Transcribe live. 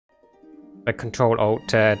a Control Alt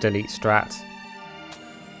Delete strat.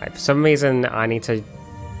 Like, for some reason, I need to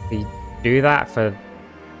do that for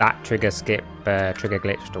that trigger skip trigger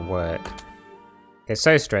glitch to work. It's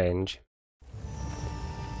so strange.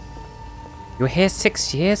 You were here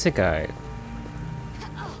 6 years ago.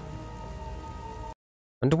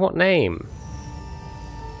 Under what name?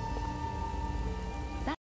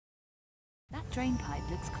 That drain pipe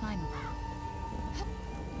looks climbable.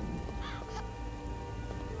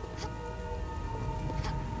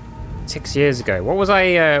 6 years ago. What was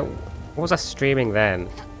I streaming then?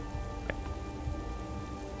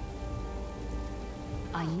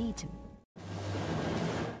 I need to.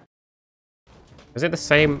 Is it the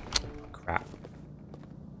same? Crap.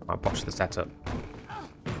 I botched the setup.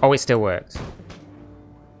 Oh, it still works.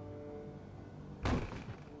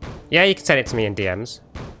 Yeah, you can send it to me in DMs.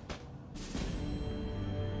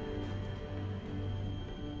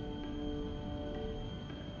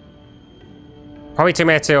 Probably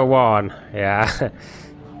Tomato 1, yeah.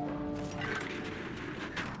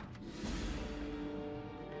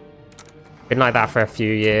 Been like that for a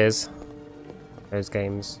few years. Those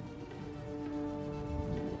games.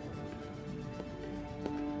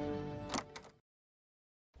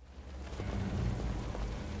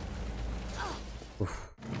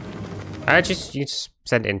 Oof. You just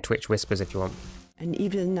send it in Twitch Whispers if you want. An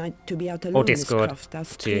evil night to be out alone, Discord, Miss Croft. Our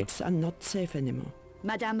streets are not safe anymore.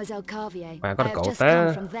 Mademoiselle Carvier, Wait, I got a have gold just there.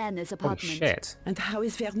 come from Werner's Holy apartment. shit. And how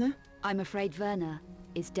is Werner? I'm afraid Werner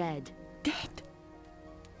is dead. Dead?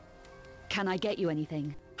 Can I get you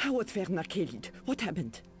anything? How was Werner killed? What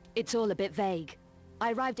happened? It's all a bit vague.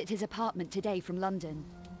 I arrived at his apartment today from London.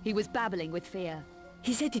 He was babbling with fear.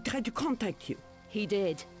 He said he tried to contact you. He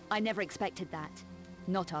did. I never expected that.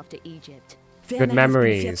 Not after Egypt. Werner Good has been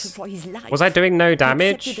memories. feared for his life. Was I doing no He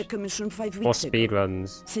damage? accepted a commission 5 Or weeks ago.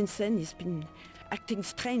 speedruns? Since then, he's been acting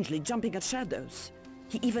strangely, jumping at shadows.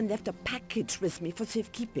 He even left a package with me for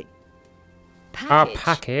safekeeping. Our His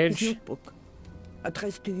package? notebook,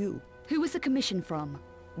 addressed to you. Who was the commission from?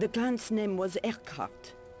 The client's name was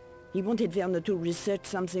Eckhart. He wanted Werner to research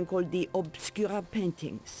something called the Obscura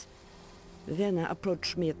paintings. Werner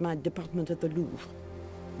approached me at my department at the Louvre.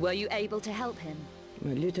 Were you able to help him? A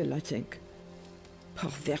little, I think.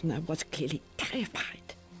 Poor Werner was clearly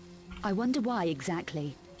terrified. I wonder why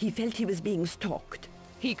exactly. He felt he was being stalked.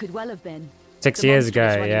 He could well have been. 6 The years monster was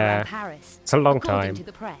ago, running yeah. around Paris. It's a long According time. to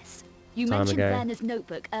the press. You Time mentioned ago. Werner's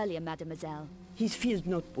notebook earlier, mademoiselle. His field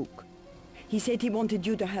notebook. He said he wanted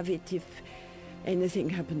you to have it if anything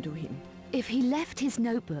happened to him. If he left his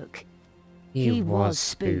notebook, He was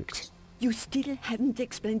spooked. You still haven't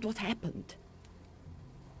explained what happened.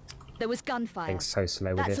 There was gunfire. Being so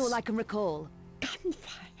slow with That's this. all I can recall.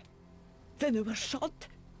 Gunfire? Werner was shot?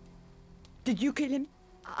 Did you kill him?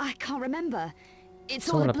 I can't remember. It's It's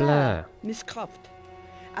all a blur. blur. Miss Croft,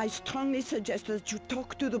 I strongly suggest that you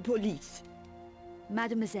talk to the police.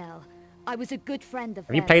 Mademoiselle, I was a good friend of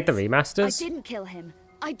Have you played the Werner's. remasters? I didn't kill him.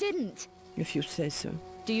 I didn't. If you say so.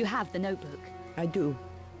 Do you have the notebook? I do.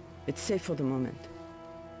 It's safe for the moment.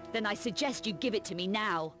 Then I suggest you give it to me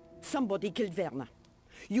now. Somebody killed Werner.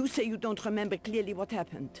 You say you don't remember clearly what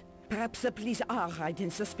happened. Perhaps the police are right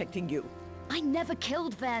in suspecting you. I never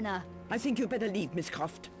killed Werner. I think you better leave, Miss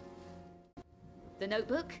Croft. The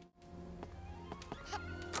notebook?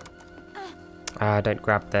 Don't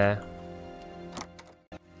grab there.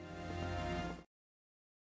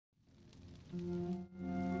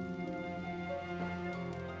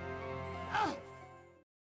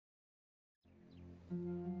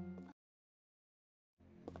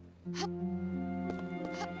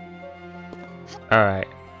 Alright.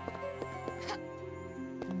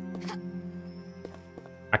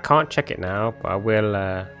 I can't check it now, but I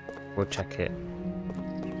will we'll check it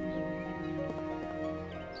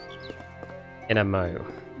in a mo.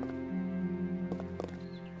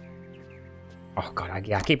 Oh god,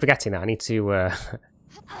 I keep forgetting that. I need to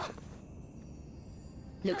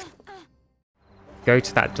Looks. go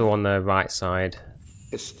to that door on the right side.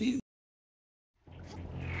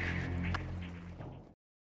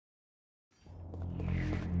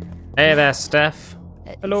 Hey there, Steph.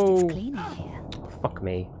 At Hello. least it's clean in here. Fuck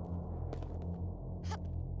me.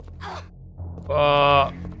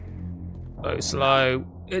 Oh, so slow.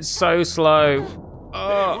 It's so slow.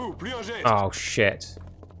 Oh shit.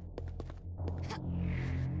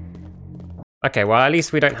 Okay, well at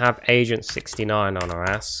least we don't have Agent 69 on our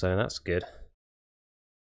ass, so that's good.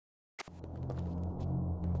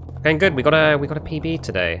 Going good. We got a PB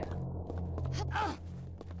today.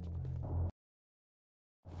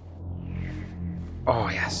 Oh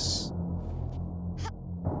yes.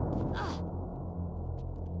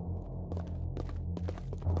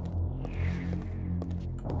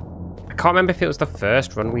 can't remember if it was the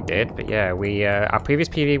first run we did, but yeah, we our previous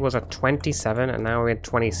PV was at 27, and now we're in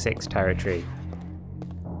 26 territory.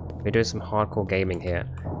 We're doing some hardcore gaming here.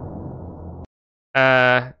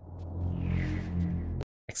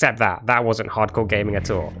 Except that wasn't hardcore gaming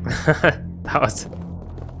at all. that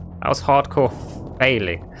was hardcore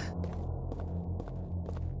failing.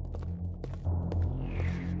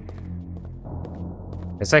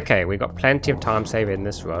 It's okay, we got plenty of time save in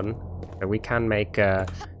this run, so we can make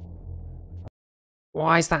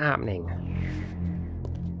why is that happening?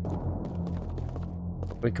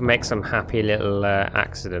 We can make some happy little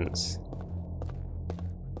accidents.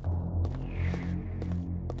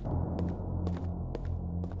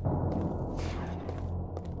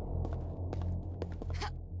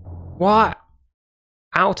 What?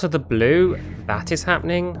 Out of the blue? That is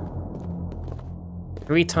happening?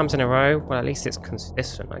 3 times in a row? Well, at least it's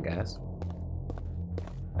consistent, I guess.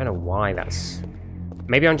 I don't know why that's...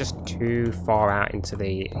 Maybe I'm just too far out into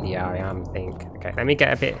the... Yeah, I am, I think. Okay, let me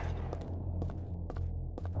get a bit...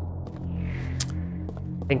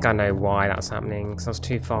 I think I know why that's happening, because I was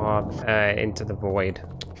too far into the void.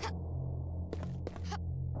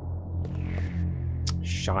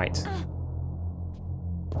 Shite.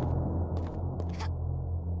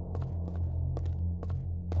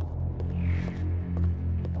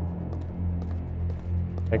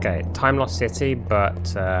 Okay, time lost city,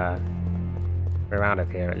 but we're out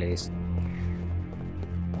of here at least.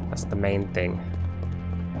 That's the main thing.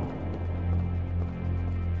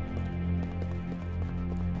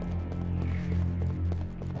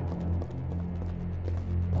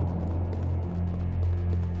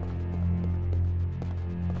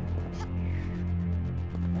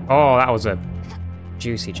 Oh, that was a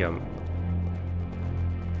juicy jump.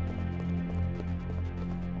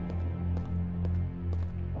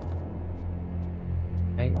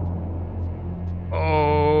 Okay.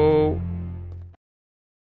 Oh.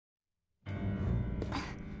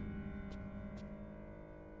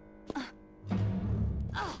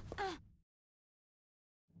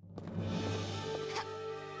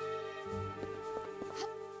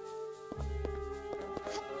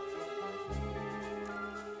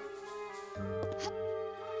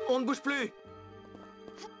 On ne bouge plus.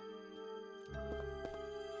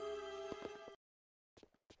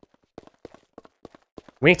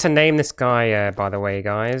 We need to name this guy, by the way,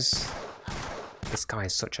 guys. This guy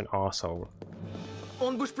is such an arsehole.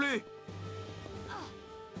 On ne bouge plus.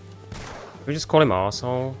 We just call him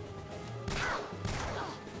arsehole.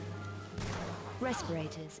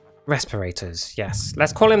 Respirators. Respirators, yes.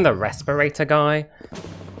 Let's call him the respirator guy.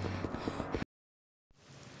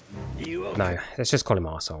 No, let's just call him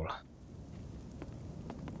arsehole.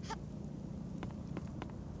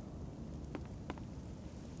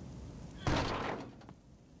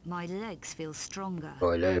 My legs feel stronger.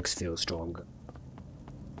 My legs feel stronger.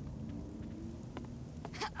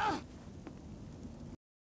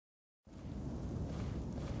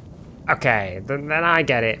 Okay, then I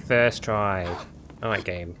get it. First try. Alright,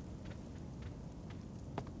 game.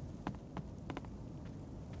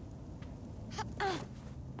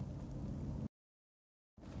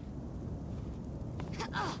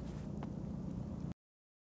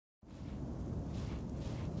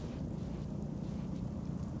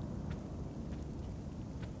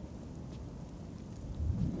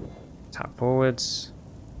 Tap forwards.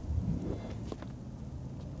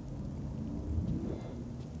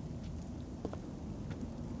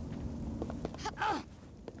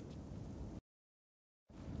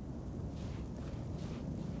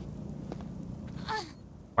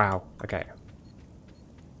 Wow, okay.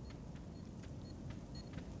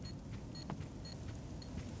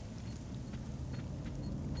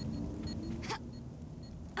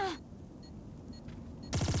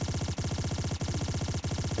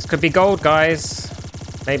 This could be gold, guys.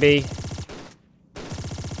 Maybe.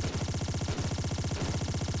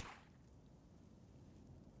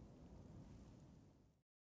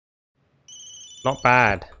 Not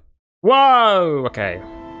bad. Whoa! Okay.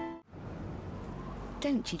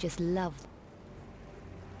 Don't you just love...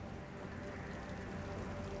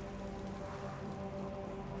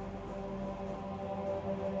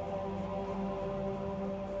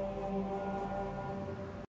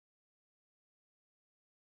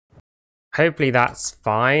 Hopefully that's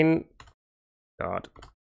fine. God.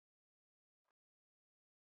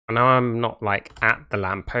 I know I'm not like at the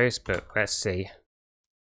lamppost, but let's see.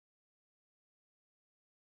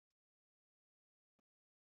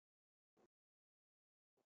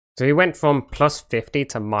 So we went from plus 50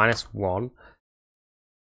 to -1.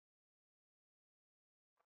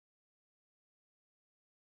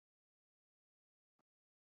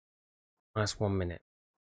 -1 minute.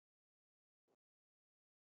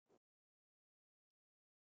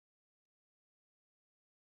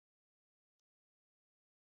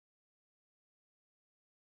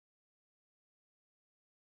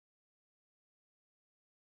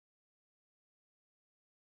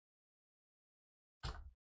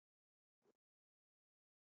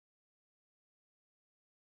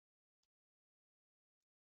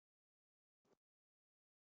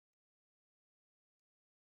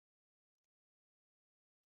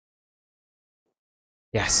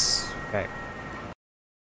 Yes. Okay.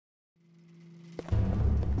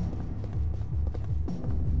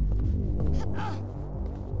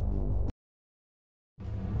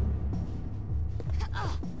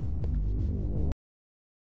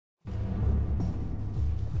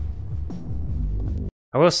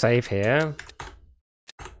 I will save here.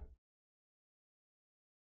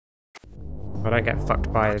 I don't get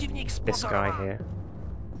fucked by this guy here.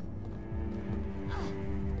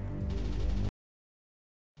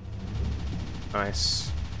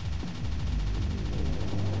 Nice.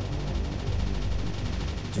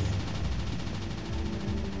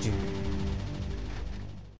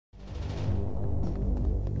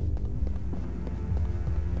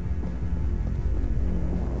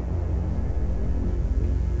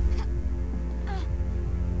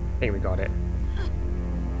 I think we got it.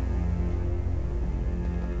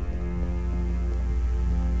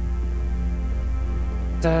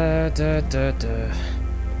 Da da da da.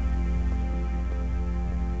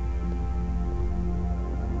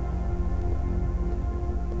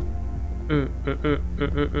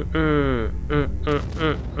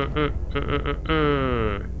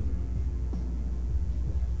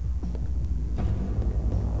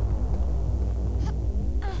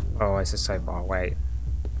 Oh, this is so far away.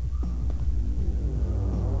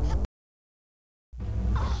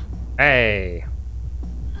 Hey.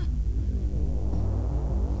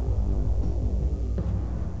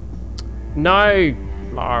 No,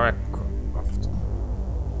 Lara Croft.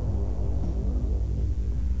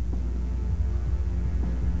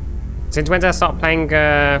 Since when did I start playing?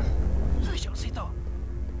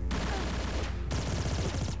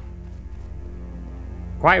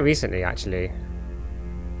 Quite recently, actually.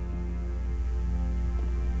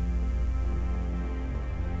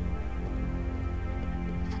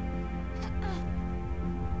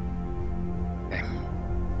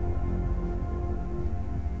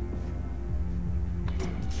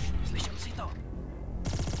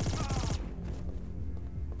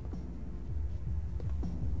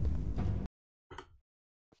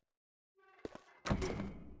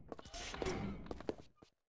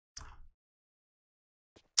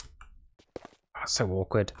 So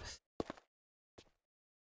awkward.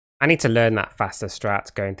 I need to learn that faster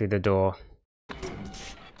strat going through the door.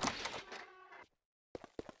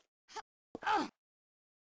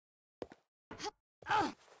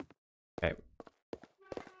 Okay.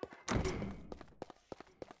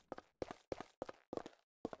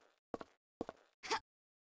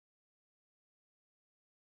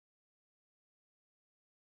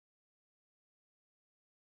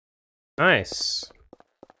 Nice.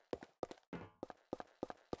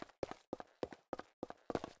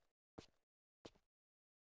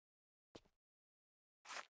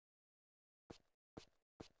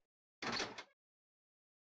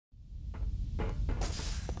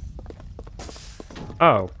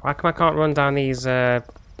 Oh, how come I can't run down these,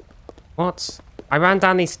 what? I ran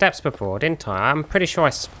down these steps before, didn't I? I'm pretty sure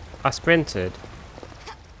I sprinted.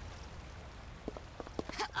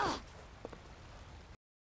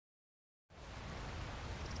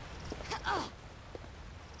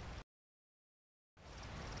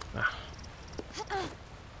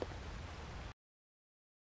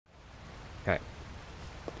 Okay.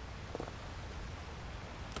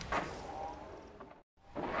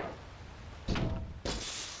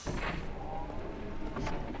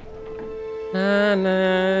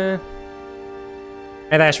 Nah.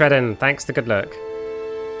 Hey there, Shredden. Thanks for the good luck.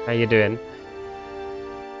 How you doing?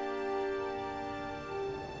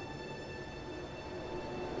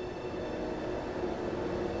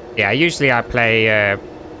 Yeah, usually I play,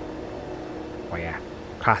 oh yeah,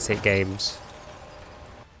 classic games.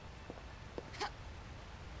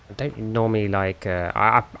 I don't normally like,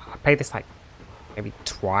 I play this like maybe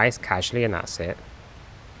twice casually and that's it.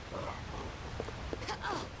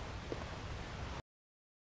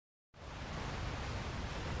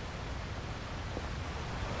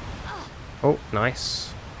 Oh,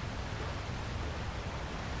 nice.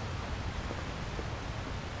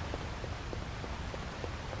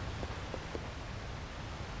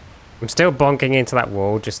 I'm still bonking into that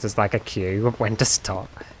wall just as like a cue of when to stop.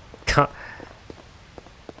 Can't...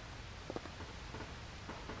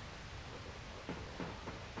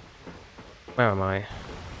 Where am I?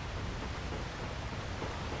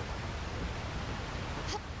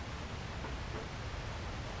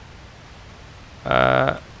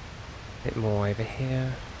 A bit more over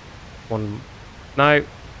here. One... No.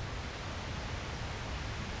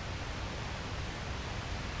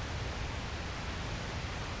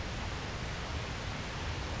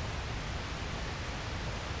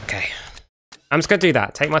 Okay. I'm just going to do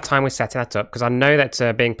that. Take my time with setting that up, because I know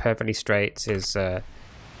that being perfectly straight is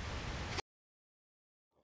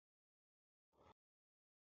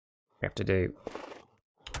We have to do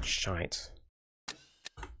shite.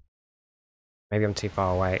 Maybe I'm too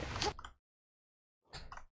far away.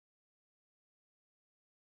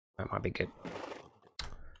 That might be good.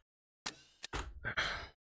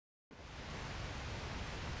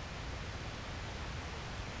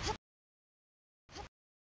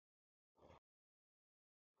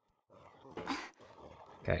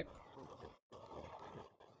 Okay.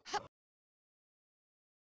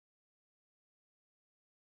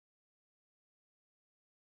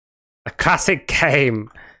 A classic game.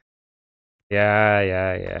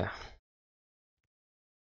 Yeah.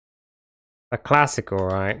 A classic, all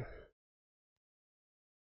right.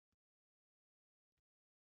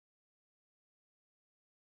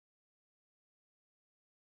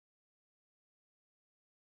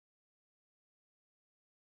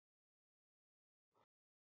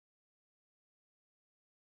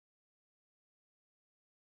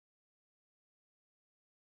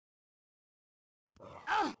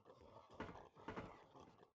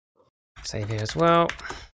 Save here as well.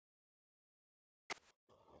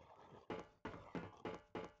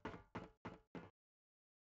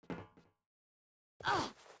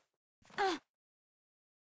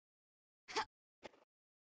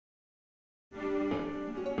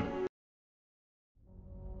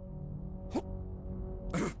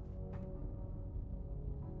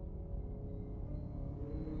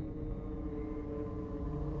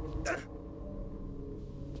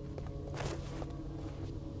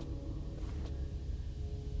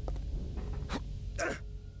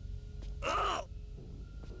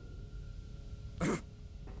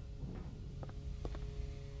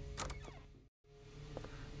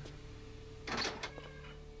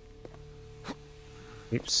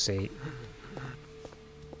 Oopsie.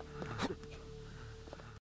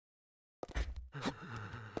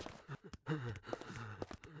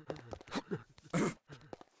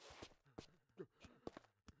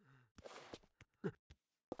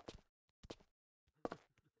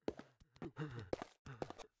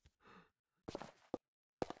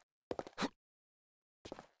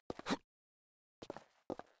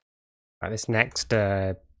 Right, this next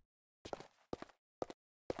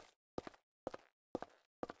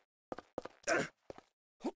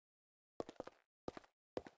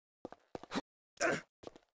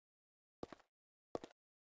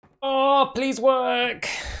oh, please work.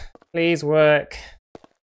 Please work.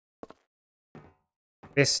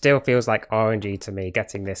 This still feels like RNG to me,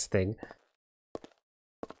 getting this thing.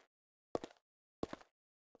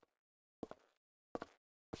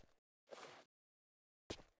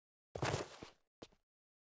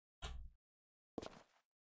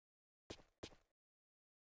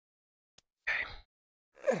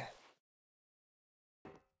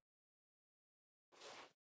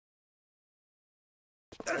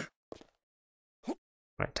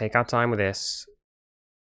 Right, take our time with this.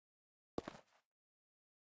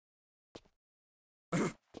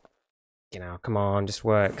 You know, come on, just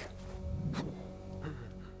work.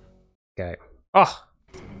 Go. Oh!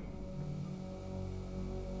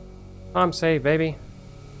 I'm safe, baby.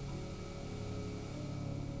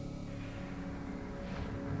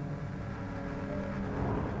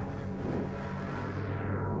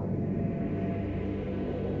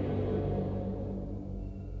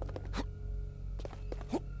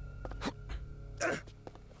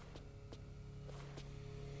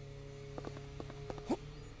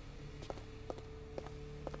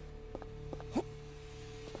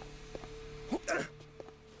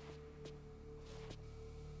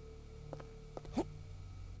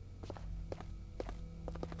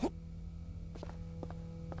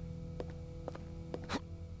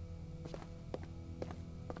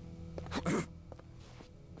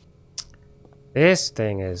 This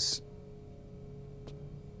thing is...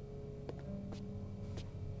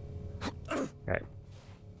 Okay.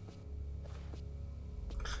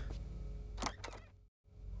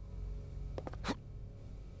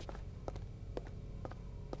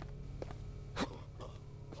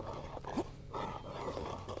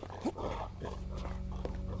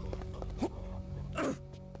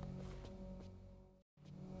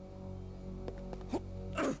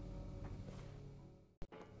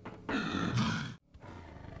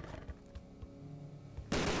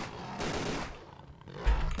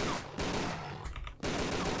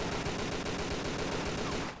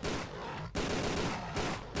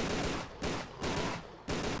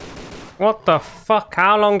 What the fuck?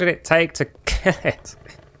 How long did it take to kill it?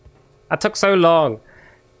 That took so long.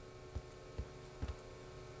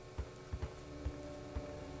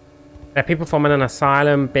 They're people from an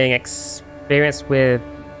asylum being experimented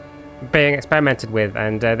with,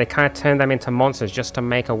 and they kind of turned them into monsters just to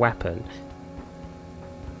make a weapon.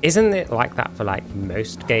 Isn't it like that for like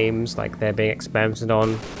most games? Like they're being experimented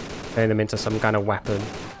on, turning them into some kind of weapon.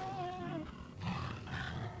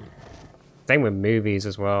 Same with movies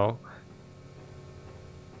as well.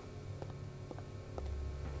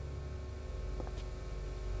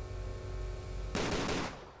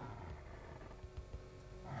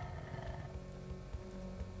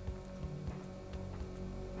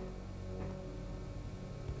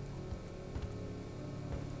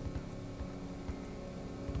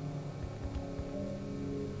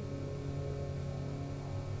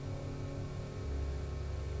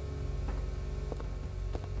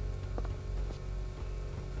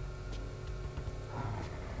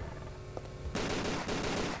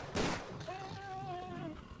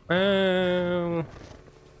 Um,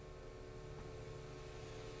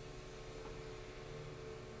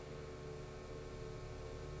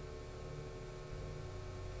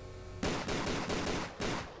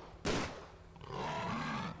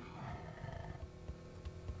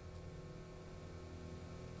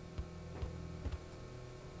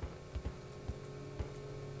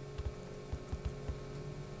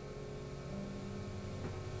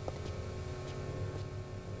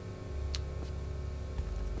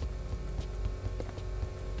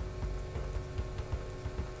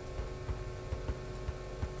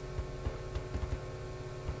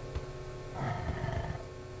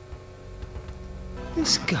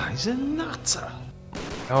 This guy's a nutter.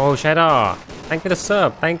 oh, Cheddar! Thank you for the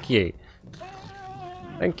sub. Thank you.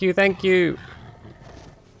 Thank you. Thank you.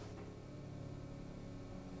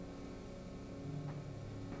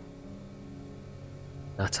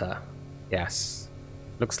 Nutter. Yes.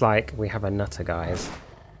 Looks like we have a nutter, guys.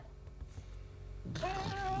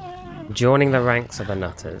 Joining the ranks of the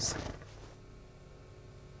nutters.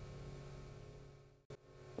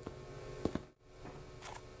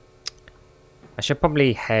 I should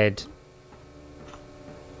probably head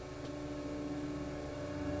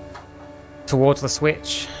towards the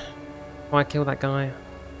switch. Why kill that guy?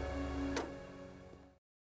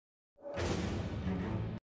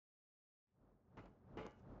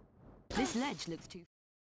 This ledge looks too...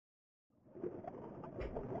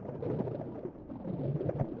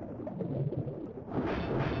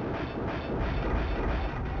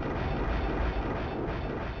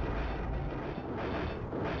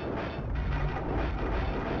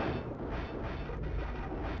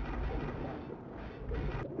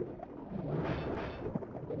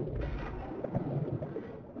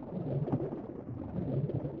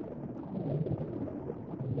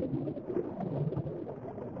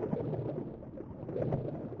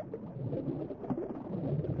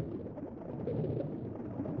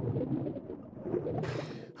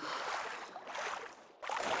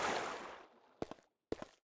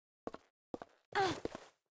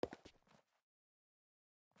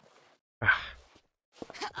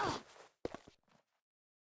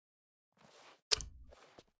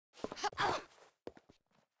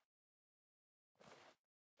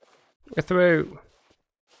 We're through.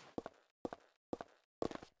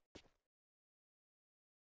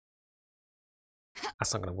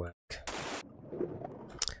 That's not gonna work.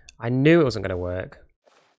 I knew it wasn't gonna work.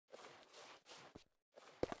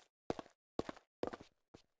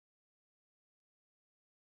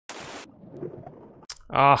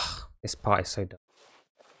 Ah, this part is so dumb.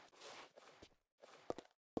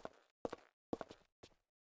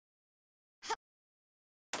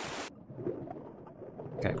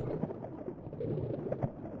 Okay.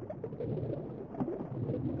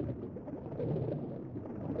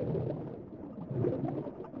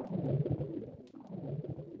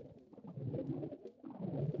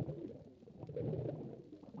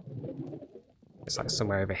 It's like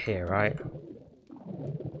somewhere over here, right?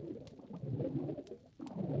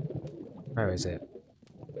 Where is it?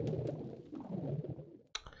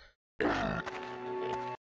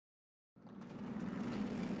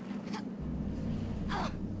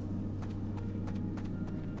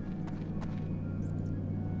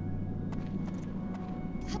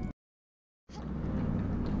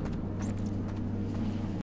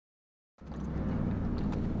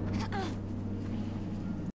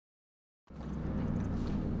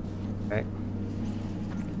 Okay.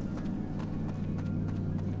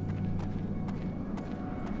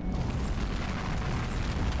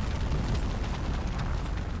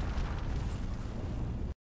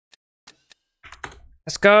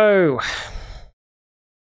 Let's go.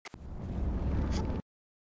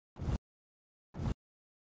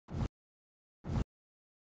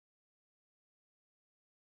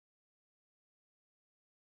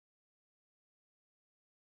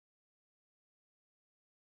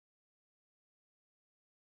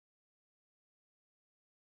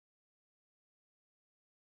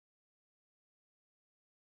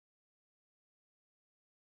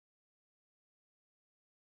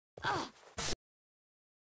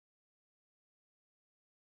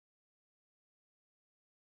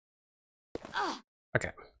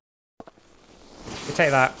 Okay. You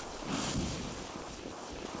take that.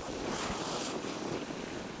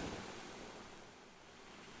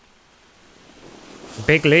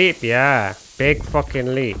 Big leap, yeah. Big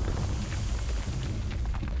fucking leap.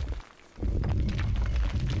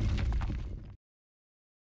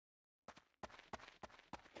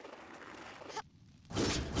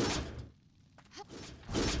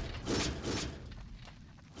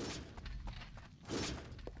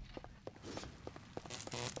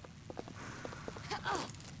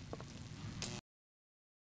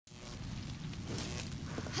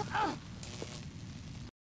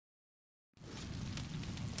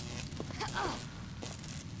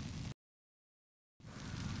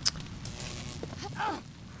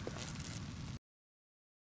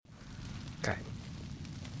 Okay.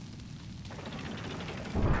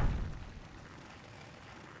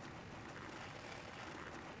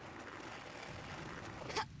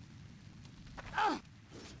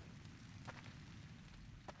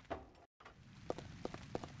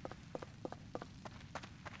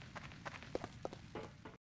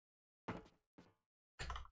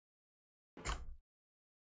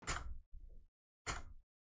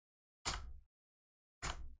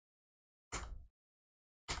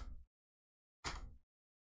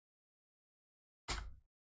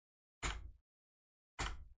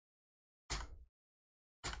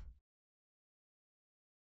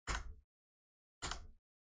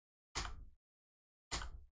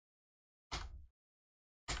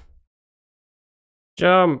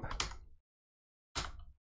 Jump.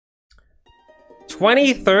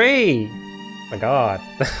 23. My god.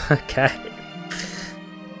 Okay.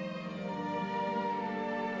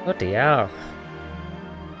 Bloody hell.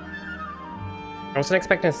 I wasn't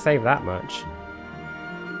expecting to save that much.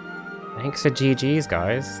 Thanks for GG's,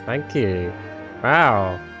 guys. Thank you.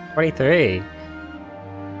 Wow. 23.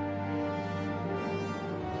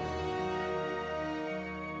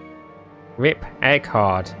 Rip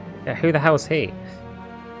Eckhard. Yeah, who the hell's he?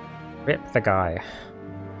 Rip the guy.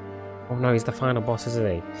 Oh no, he's the final boss,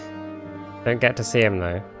 isn't he? Don't get to see him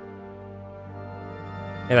though.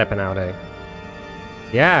 Hello, Pinaldo.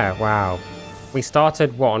 Yeah, wow. We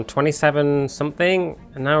started, what, on 27 something?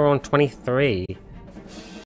 And now we're on 23.